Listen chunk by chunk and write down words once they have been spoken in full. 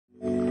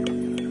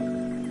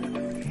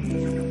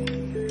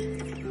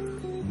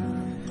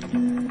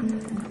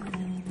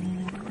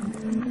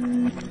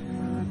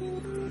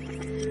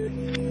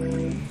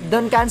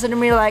don't consider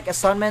me like a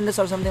Shawn Mendes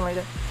or something like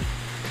that.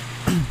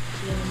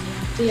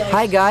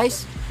 Hi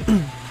guys.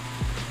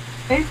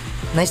 Hey.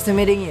 Nice to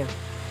meeting you.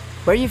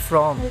 Where are you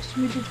from? Nice to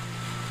meet you.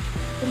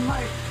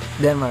 Denmark.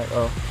 Denmark.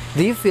 Oh,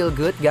 do you feel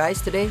good,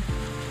 guys, today?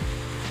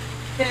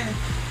 Yeah.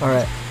 All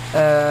right.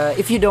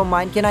 If you don't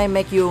mind, can I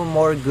make you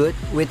more good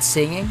with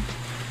singing?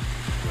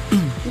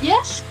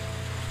 Yes.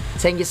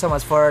 Thank you so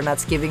much for not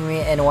skipping me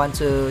and want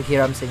to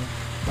hear I'm singing.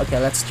 Okay,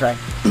 let's try.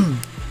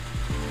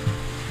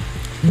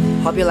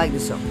 Hope you like the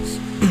songs.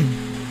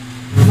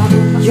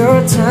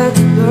 Your touch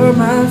blur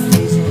my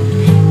vision.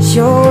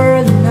 Sure,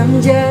 and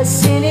I'm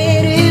just in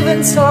it,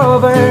 even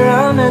sober.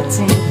 I'm not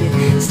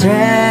thinking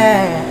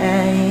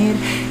straight,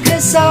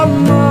 'cause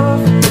I'm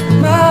off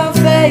my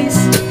face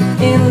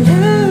in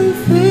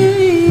love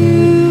with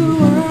you.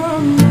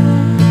 I'm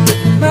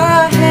on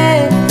my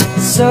head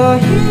so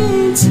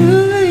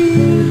into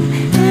you,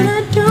 and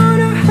I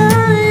don't know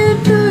how you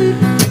do it,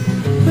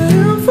 but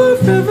I'm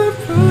forever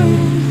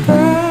blind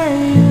by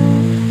you.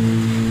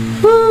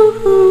 Ooh,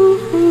 ooh,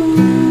 ooh,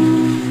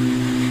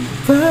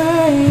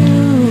 by you.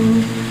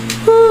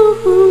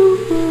 Ooh, ooh,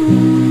 ooh.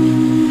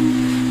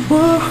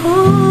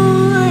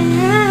 Whoa,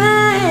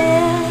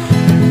 yeah.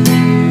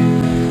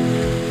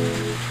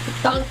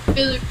 Sounds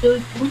really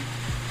good.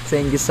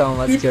 Thank you so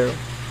much, girl.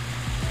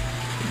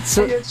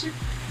 So,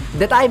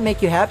 did I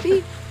make you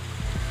happy?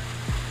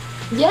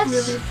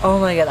 Yes. Oh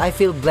my god, I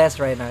feel blessed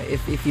right now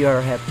if you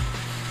are happy.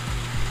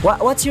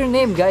 What's your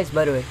name, guys,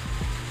 by the way?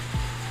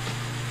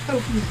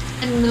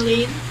 And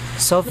Millie.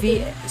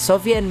 Sophie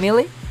and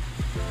Millie?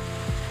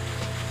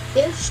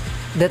 Yes.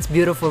 That's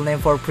beautiful name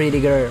for pretty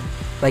girl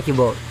like you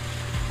both.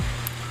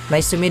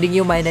 Nice to meeting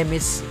you. My name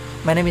is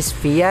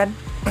Fian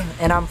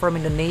and I'm from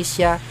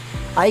Indonesia.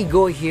 I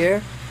go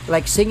here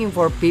like singing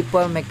for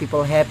people, make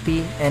people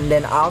happy, and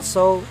then I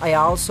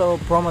also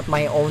promote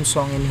my own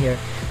song in here.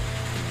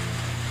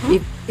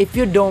 If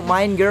you don't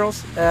mind,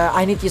 girls,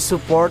 I need your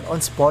support on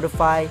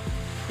Spotify,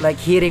 like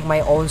hearing my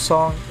own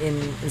song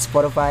in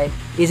Spotify.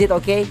 Is it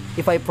okay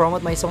if I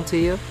promote my song to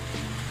you?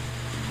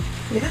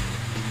 Yeah.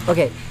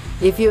 Okay,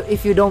 if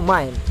you don't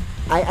mind,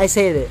 I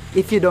say it.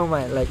 If you don't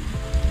mind, like,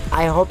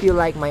 I hope you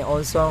like my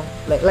own song,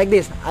 like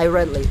this. I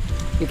read like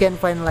you can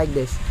find like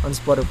this on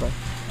Spotify.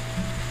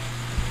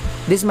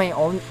 This is my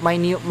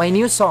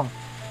new song.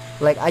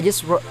 Like I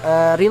just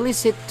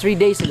released it 3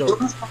 days ago.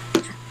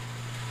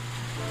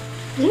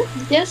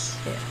 Yes.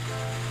 Yeah.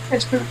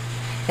 That's good.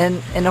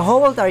 And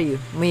how old are you,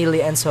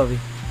 Millie and Sophie?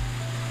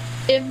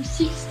 I'm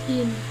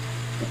 16.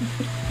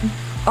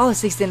 Oh,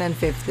 16 and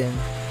 15.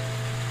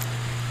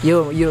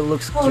 You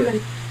look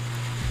cute.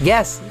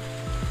 Guess.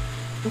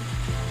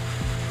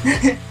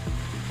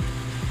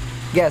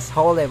 Guess,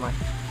 how old am I?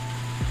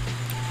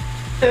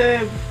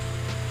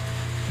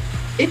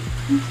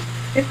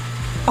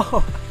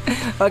 Oh,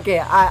 okay.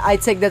 I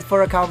take that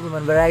for a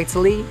compliment, but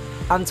actually,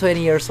 I'm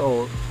 20 years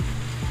old.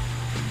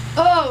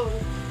 Oh.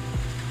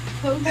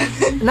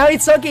 No,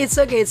 it's okay. It's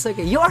okay. It's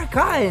okay. You are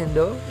kind,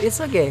 though.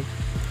 It's okay.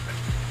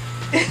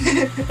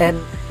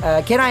 And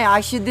can I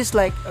ask you this?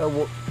 Like,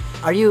 what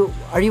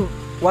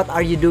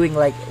are you doing?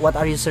 Like, what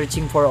are you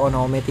searching for on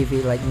Ome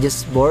TV? Like,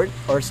 just bored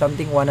or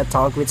something? Wanna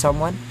talk with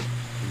someone?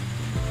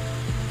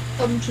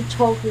 To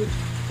talk with.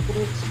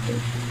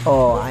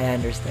 Oh, I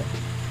understand.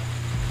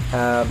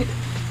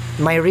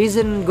 My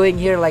reason going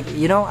here, like,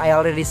 I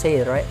already say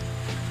it, right?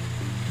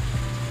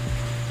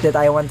 That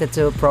I wanted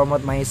to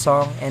promote my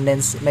song and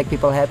then make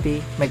people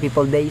happy, make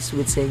people days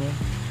with singing.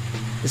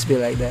 Just be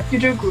like that. You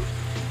do good.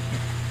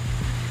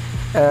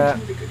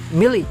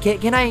 Millie,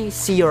 can I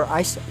see your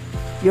eyes?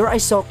 Your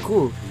eyes so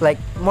cool. Like,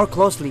 more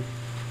closely.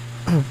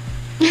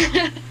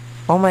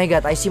 Oh my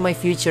god, I see my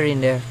future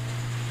in there.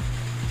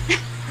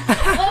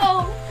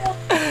 Oh.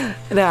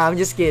 No, I'm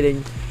just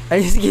kidding.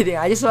 I'm just kidding.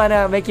 I just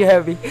wanna make you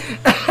happy.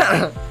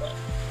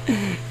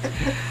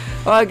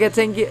 Okay,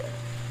 thank you.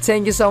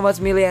 Thank you so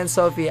much, Millie and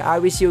Sophie. I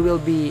wish you will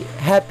be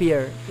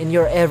happier in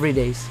your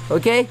everydays.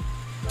 Okay?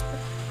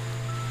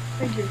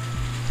 Thank you.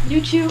 You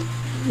too.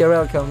 You're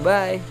welcome.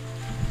 Bye.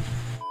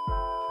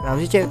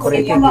 Kenapa sih cewek Korea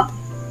kayak gitu?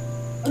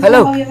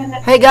 Hello.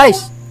 Hey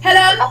guys.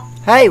 Hello.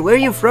 Hey, where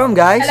are you from,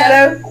 guys?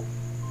 Hello.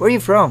 Where are you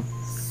from?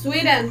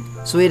 Sweden.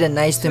 Sweden.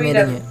 Nice to meet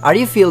Sweden. you. Are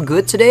you feel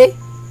good today?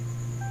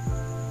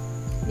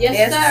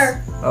 Yes, sir.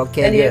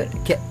 Okay, And you?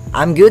 good.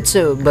 I'm good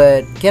too,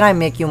 but can I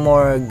make you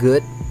more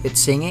good with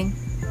singing?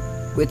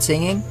 With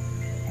singing?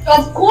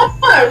 Of course.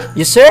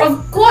 You sure? Of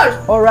course.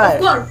 All right.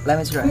 Of course.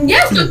 Let me try.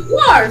 Yes, of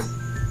course.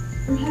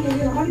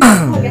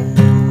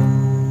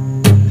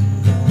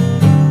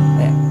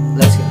 Yeah,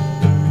 let's go.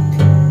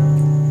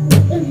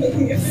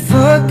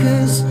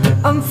 Focus,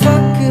 I'm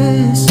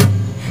focused.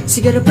 She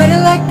got a body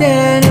like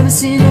that, never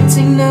seen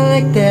nothing not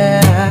like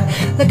that.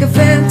 Like a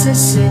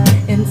fantasy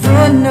in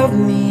front of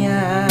me.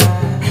 I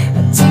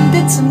think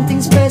that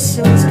something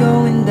special is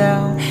going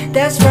down.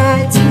 That's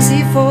right,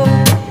 TC4,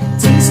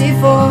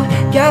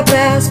 got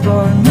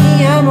passport,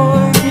 me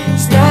amor.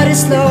 Started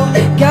slow,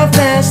 got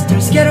faster,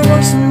 gotta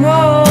work some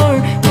more,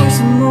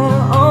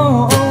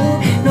 oh,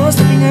 oh. No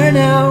stopping her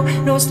now,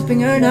 no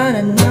stopping her now,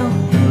 now.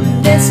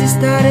 That she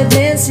started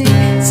dancing.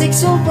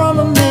 Six on from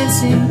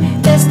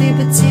romancing. That's deep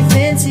but she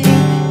fancy.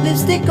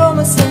 Lipstick on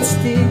my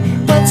sensitive.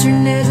 What's your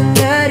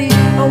nationality?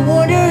 I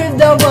wonder if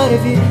that one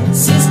of you.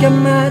 She's got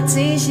my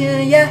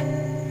attention, yeah.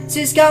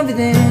 She's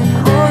confident,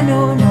 oh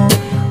no no,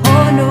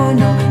 oh no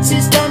no.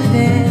 She's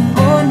confident,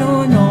 oh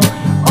no no,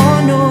 oh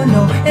no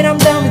no. And I'm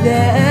done with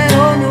that,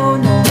 oh no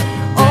no,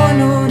 oh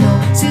no no.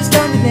 She's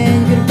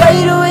confident, you could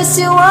wait to waste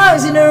your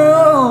hours in a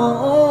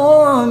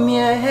room,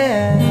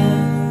 yeah.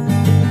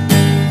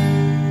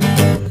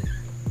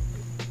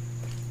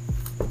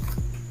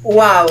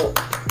 Wow.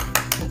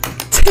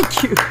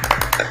 Thank you.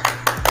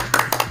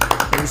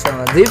 Thank you so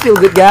much. Do you feel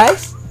good,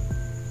 guys?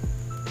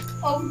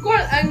 Of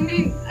course, I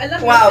mean, I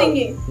love Wow. your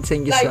singing.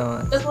 Thank you Like, so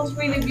much. that was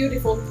really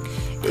beautiful.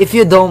 If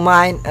you don't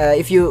mind,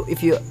 I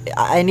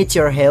need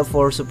your help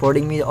for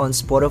supporting me on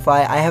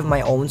Spotify. I have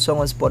my own song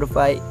on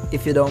Spotify.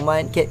 If you don't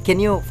mind, can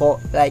you, for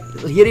like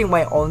hearing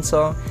my own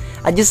song?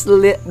 I just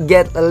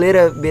get a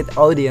little bit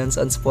audience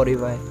on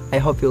Spotify. I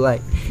hope you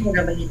like.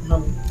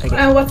 Okay.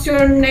 And what's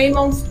your name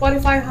on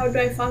Spotify? How do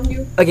I find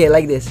you? Okay,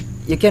 like this.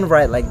 You can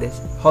write like this.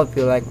 Hope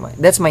you like my.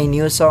 That's my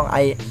new song.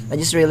 I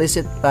just released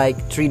it like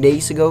 3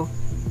 days ago.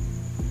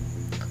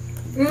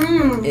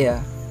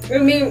 Yeah. I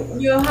mean,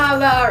 you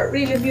have a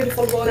really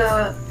beautiful voice.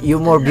 You're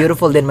more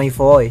beautiful than my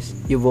voice.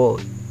 You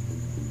both.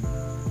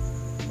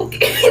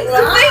 Okay, thank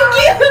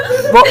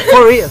you. But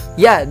for real,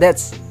 yeah,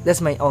 that's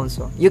my own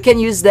song. You can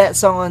use that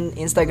song on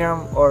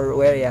Instagram or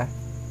where, yeah.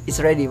 It's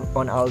ready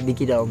on all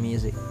digital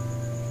music.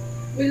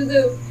 Will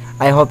do.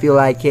 I hope you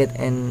like it,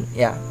 and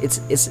yeah, it's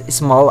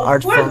small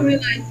art Of course form.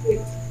 we like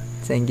it.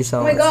 Thank you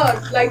so Oh my much.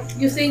 god, like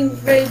you sing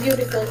very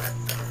beautiful.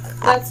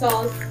 That's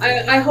all.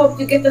 I hope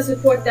you get the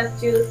support that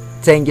you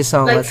Thank you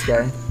so like, much,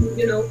 guys.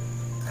 you know.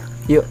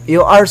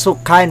 You are so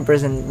kind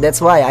person.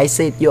 That's why I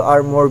said you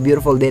are more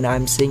beautiful than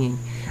I'm singing.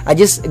 I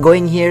just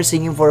going here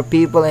singing for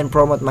people and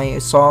promote my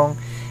song.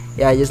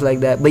 Yeah, just like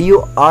that. But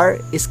you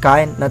is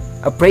kind, not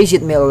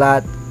appreciate me a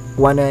lot.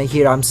 Wanna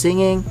hear I'm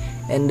singing,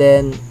 and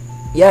then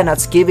yeah,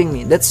 not skipping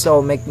me. That's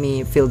so make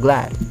me feel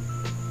glad.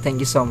 Thank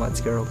you so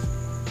much, girls.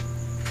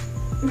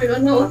 Oh my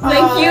god, no,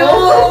 thank you.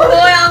 Oh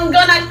boy, I'm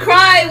gonna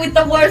cry with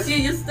the words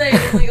you just said.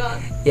 Oh my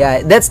god.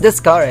 Yeah, that's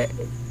correct.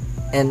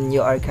 And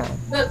you are kind.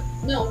 But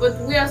no, but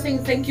we are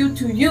saying thank you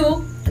to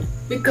you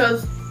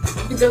because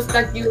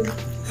that you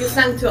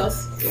sang to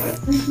us.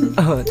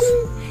 Oh,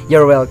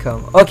 you're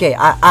welcome. Okay,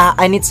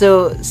 I need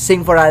to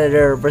sing for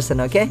another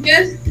person. Okay.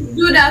 Yes,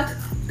 do that.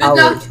 Good I'll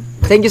luck. wait.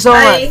 Thank you so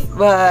Bye. much.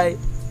 Bye.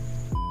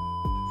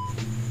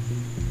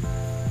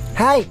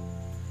 Hi.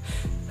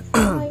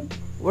 Hi,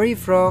 Where are you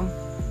from?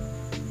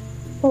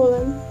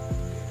 Poland.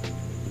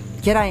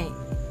 Can I?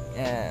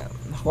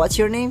 What's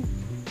your name?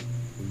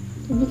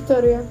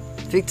 Victoria.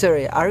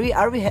 Victoria. Are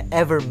we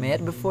ever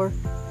met before?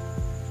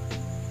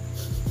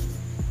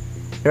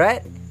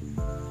 Right?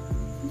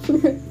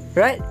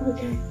 Right?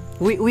 Okay.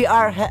 We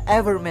are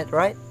ever met,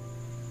 right?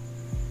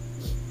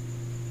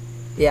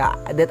 Yeah,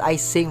 that I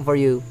sing for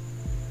you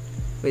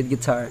with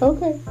guitar.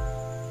 Okay.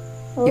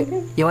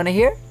 Okay. You wanna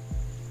hear?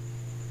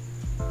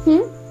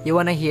 Hmm? You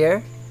wanna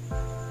hear?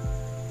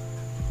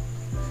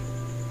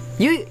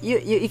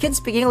 You can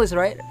speak English,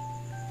 right?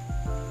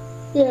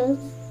 Yes.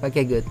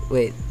 Okay, good.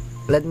 Wait,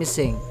 let me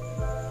sing.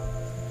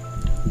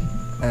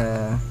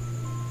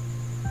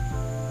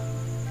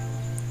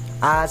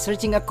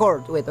 Searching a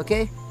chord. Wait,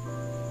 okay?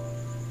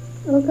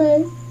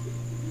 Okay.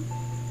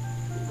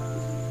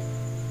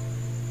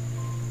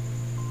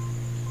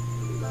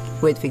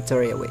 Wait,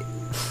 Victoria, wait.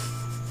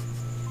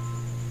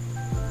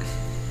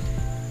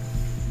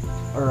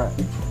 Alright.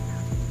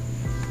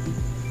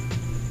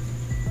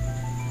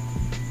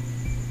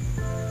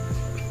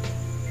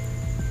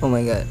 Oh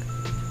my god.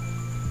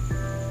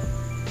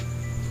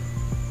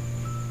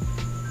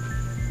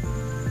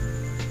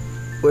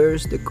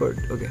 Where's the chord?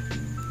 Okay.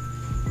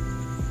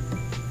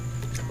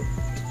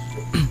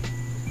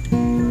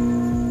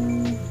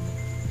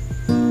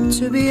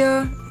 To be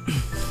a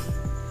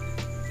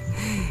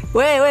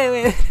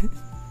wait.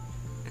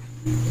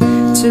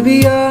 To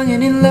be young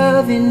and in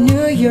love in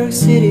New York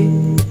City.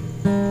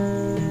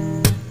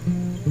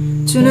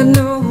 To not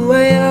know who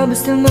I am, but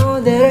still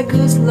know that I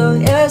could as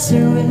long as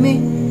you're with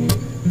me.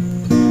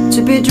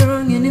 To be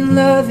drunk and in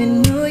love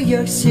in New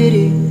York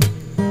City.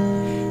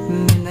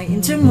 Midnight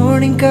into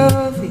morning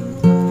coffee,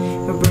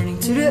 we're burning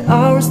to the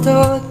hours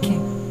talking.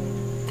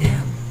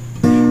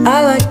 Damn,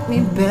 I like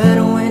me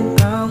better when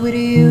I'm with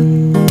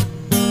you.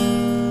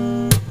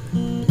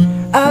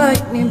 I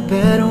like me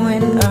better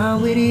when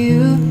I'm with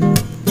you.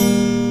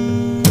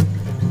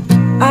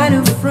 I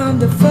knew from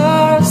the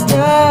first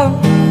time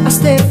I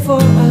stayed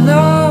for a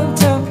long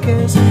time,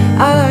 cause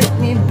I like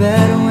me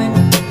better when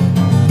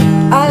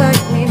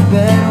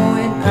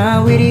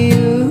I'm with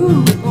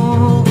you.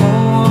 Oh,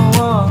 oh,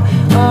 oh,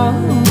 oh,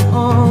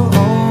 oh,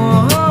 oh,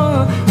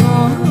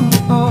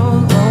 oh,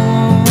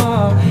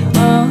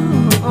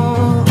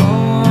 oh,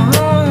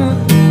 oh.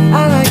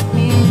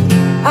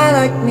 I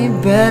like me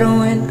better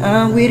when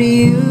I'm with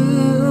you.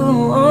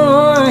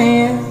 Oh,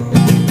 yeah.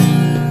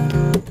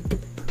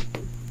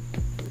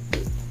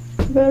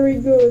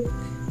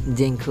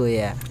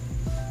 Dziękuję.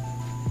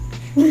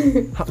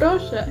 Yeah.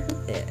 Proszę.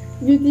 Yeah.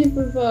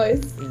 Beautiful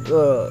voice.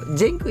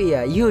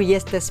 Dziękuję. You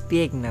yes to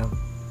speak now.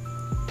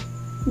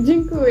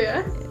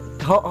 Dziękuję.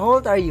 How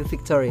old are you,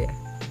 Victoria?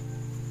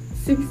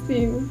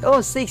 16.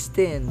 Oh,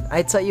 16.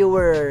 I thought you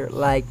were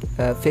like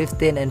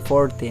 15 and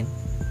 14.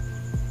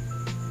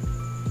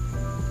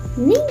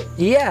 Me?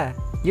 Yeah,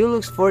 you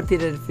look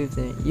 14 and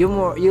 15.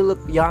 You look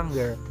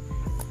younger.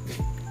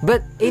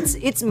 But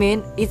it's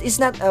mean it's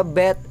not a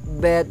bad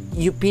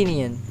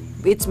opinion.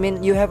 It's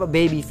mean you have a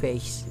baby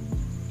face.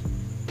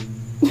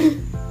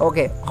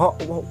 Okay,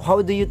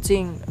 how do you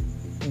think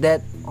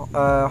that?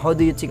 How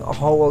do you think?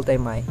 How old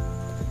am I?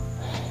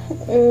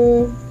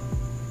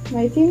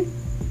 19.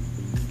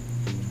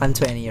 I'm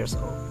 20 years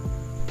old.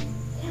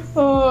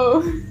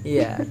 Oh.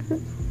 Yeah.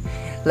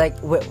 Like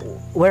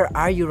where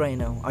are you right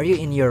now? Are you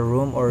in your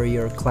room or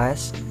your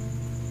class?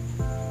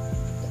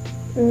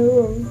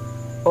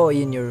 Oh,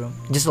 in your room.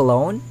 Just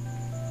alone?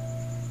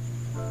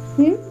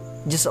 Hmm?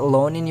 Just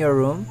alone in your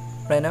room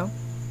right now?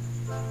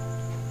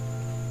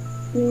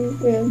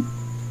 Yeah.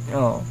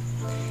 Oh,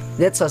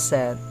 that's so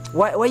sad.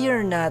 Why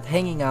you're not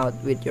hanging out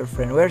with your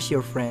friend? Where's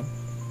your friend?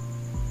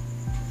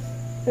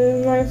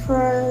 My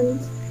friend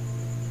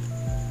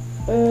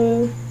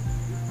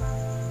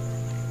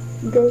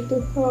go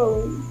to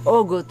home.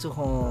 Oh, go to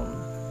home.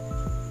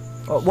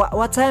 Oh,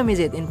 what time is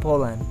it in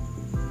Poland?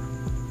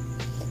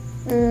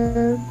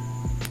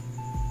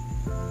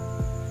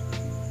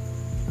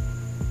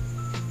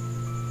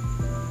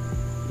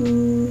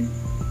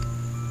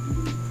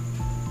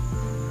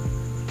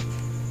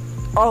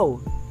 Oh,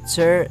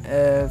 sir,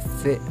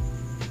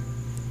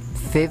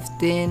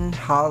 15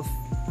 half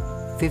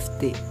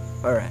 50.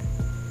 All right.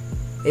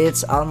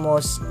 It's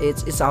almost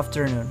it's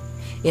afternoon.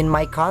 In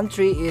my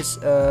country is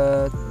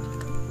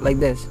like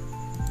this.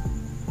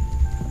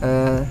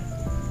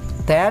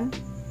 10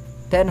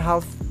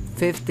 half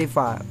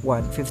 51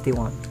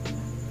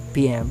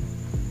 p.m.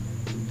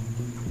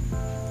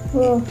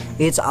 Oh.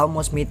 It's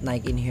almost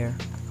midnight in here.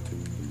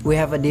 We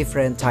have a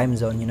different time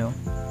zone, you know.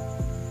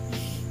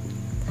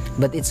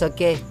 But it's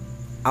okay.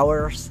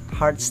 Our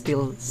heart's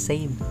still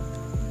same.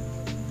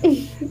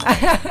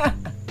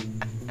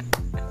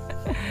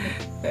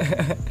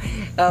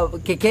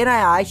 Okay, can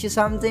I ask you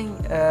something,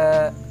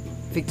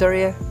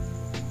 Victoria?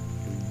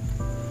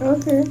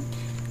 Okay.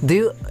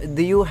 Do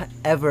you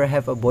ever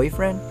have a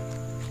boyfriend?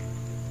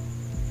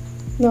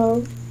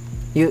 No.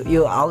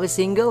 You always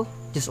single,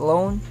 just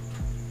alone?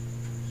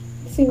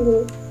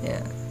 Single.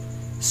 Yeah.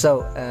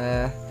 So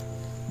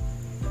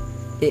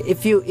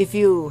if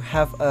you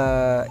have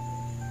a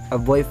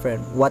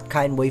boyfriend, what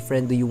kind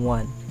boyfriend do you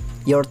want?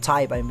 Your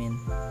type, I mean.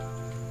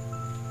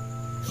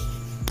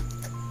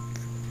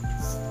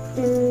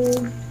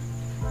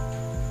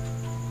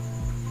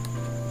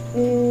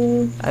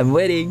 I'm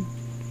waiting.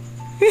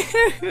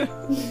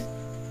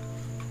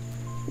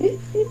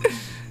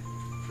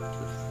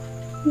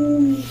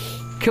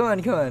 Come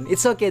on.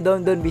 It's okay.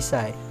 Don't be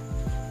shy.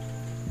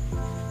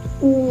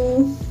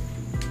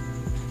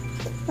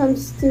 I'm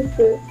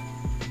stupid.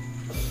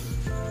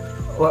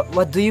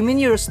 What do you mean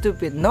you're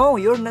stupid? No,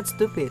 you're not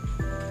stupid.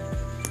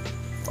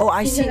 Oh,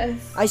 I see. Yes.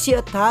 I see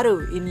a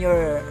tattoo in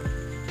your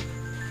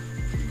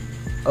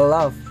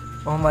love.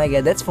 Oh my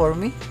god, that's for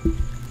me.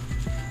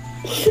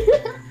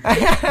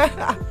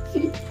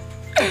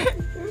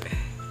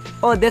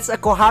 Oh, that's a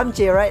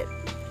kohamche, right?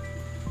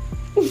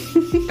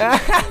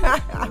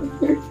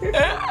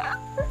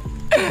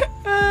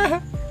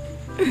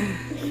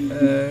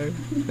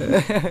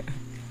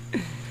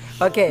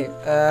 Okay,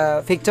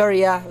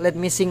 Victoria, let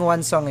me sing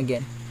one song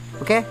again.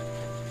 Okay?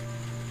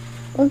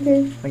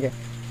 Okay. Okay.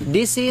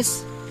 This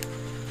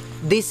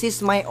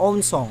is my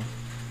own song.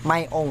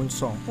 My own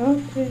song.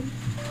 Okay.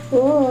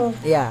 Oh.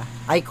 Yeah,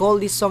 I call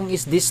this song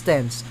is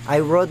Distance.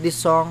 I wrote this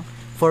song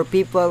for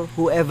people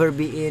who ever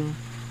be in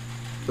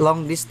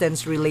long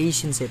distance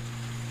relationship.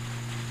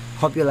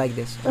 Hope you like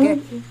this. Okay?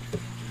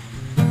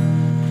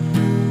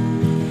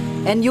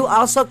 And you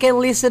also can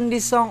listen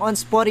this song on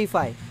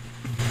Spotify.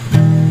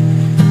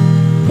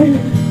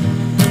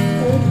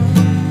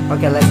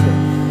 Okay, let's go.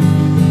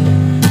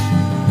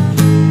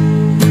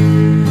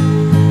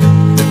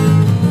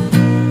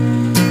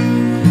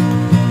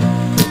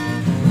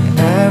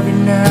 Every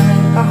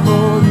night I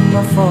hold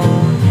my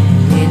phone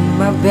in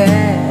my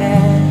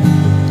bed,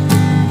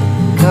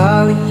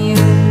 calling you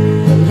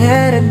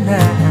late at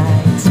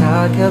night,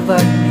 talk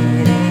about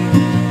meeting.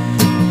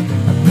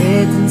 I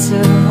pretend to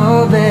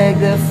hold back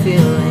the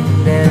feeling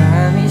that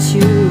I miss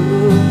you,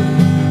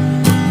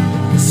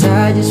 'cause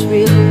I just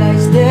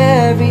realized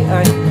that we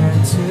are not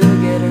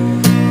together,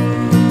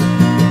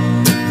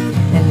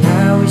 and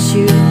I wish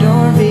you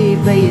don't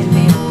replace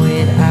me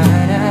with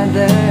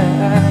another.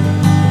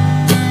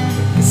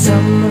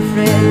 I'm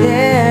afraid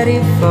that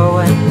if for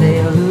one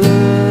day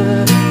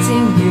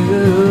losing you,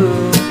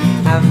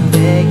 I'm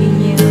begging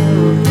you,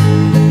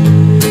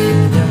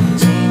 don't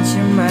change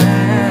your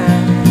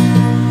mind.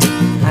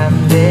 I'm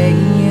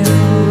begging you,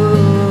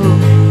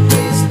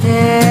 please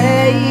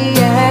stay.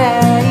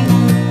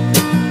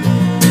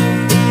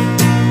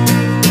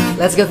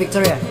 Let's go,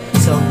 Victoria.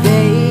 So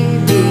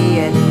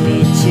baby, I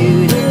need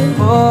you to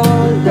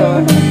hold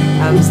on.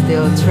 I'm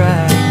still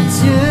trying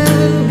to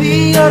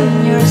be on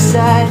your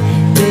side,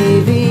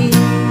 baby.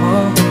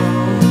 Oh.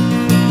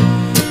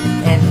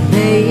 And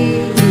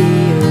baby,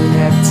 you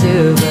have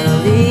to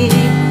believe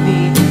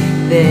me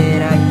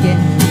that I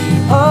can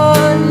be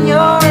on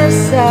your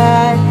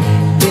side,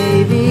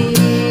 baby.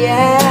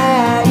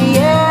 Yeah,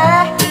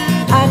 yeah.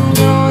 I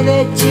know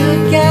that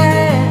you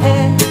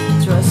can.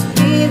 Trust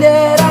me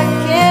that I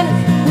can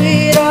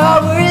with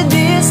our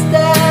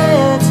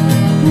distance.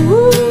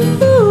 Ooh,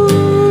 ooh,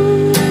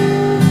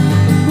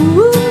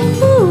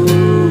 ooh.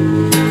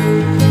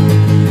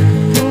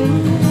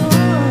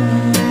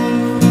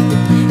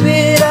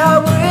 With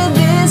our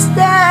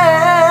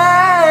distance.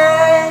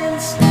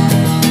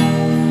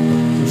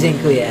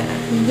 Dziękuję.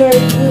 Very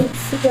good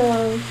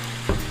song.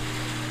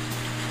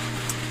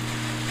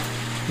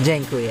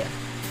 Dziękuję.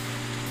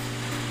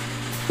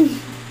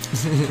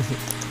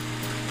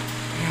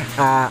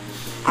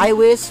 I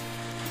wish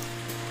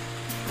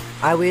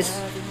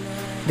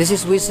this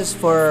is wishes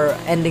for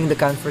ending the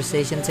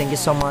conversation. Thank you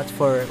so much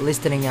for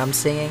listening. I'm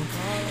singing.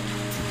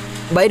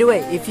 By the way,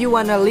 if you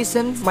wanna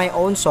listen my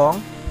own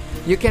song,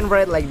 you can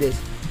write like this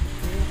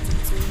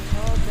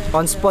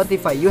on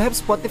Spotify. You have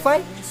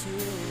Spotify?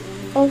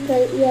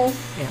 Okay, yes.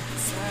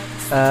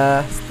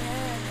 Yeah.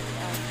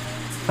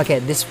 Okay,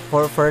 this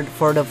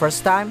for the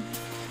first time.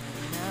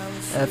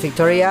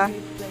 Victoria,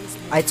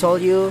 I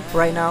told you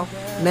right now,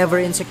 never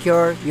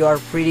insecure. You are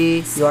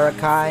pretty, you are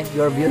kind,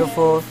 you are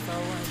beautiful.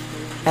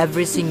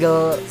 Every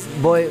single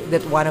boy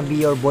that wanna be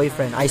your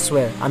boyfriend, I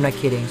swear, I'm not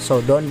kidding.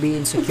 So don't be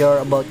insecure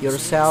about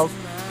yourself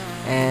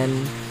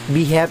and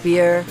be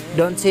happier.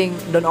 Don't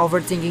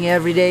overthinking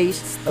every day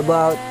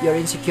about your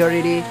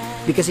insecurity,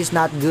 because it's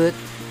not good.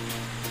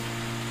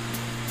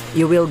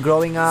 You will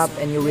growing up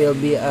and you will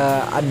be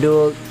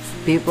adult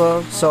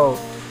people, so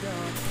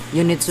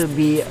you need to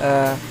be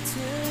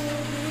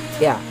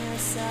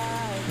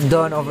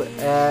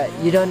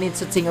you don't need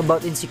to think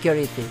about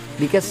insecurity,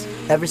 because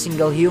every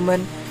single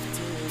human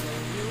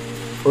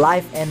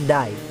life and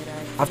die,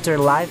 after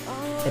life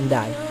and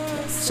die,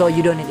 so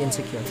you don't need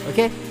insecure.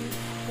 Okay.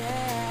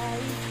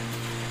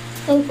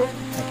 Okay.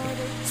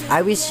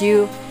 I wish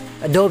you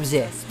a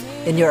dobze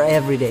in your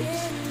everyday.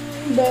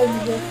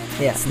 Dobrze.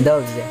 Yeah,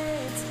 dobze.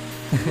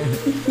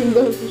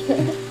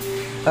 Dobrze.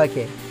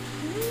 Okay,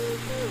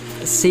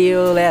 see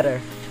you later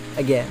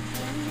again.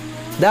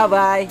 Bye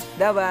bye.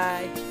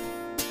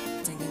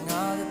 Thinking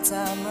all the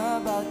time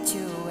about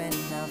you and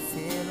I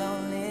feel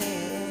lonely,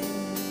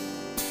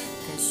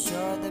 'cause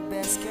you're the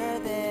best girl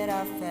that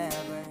I've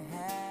ever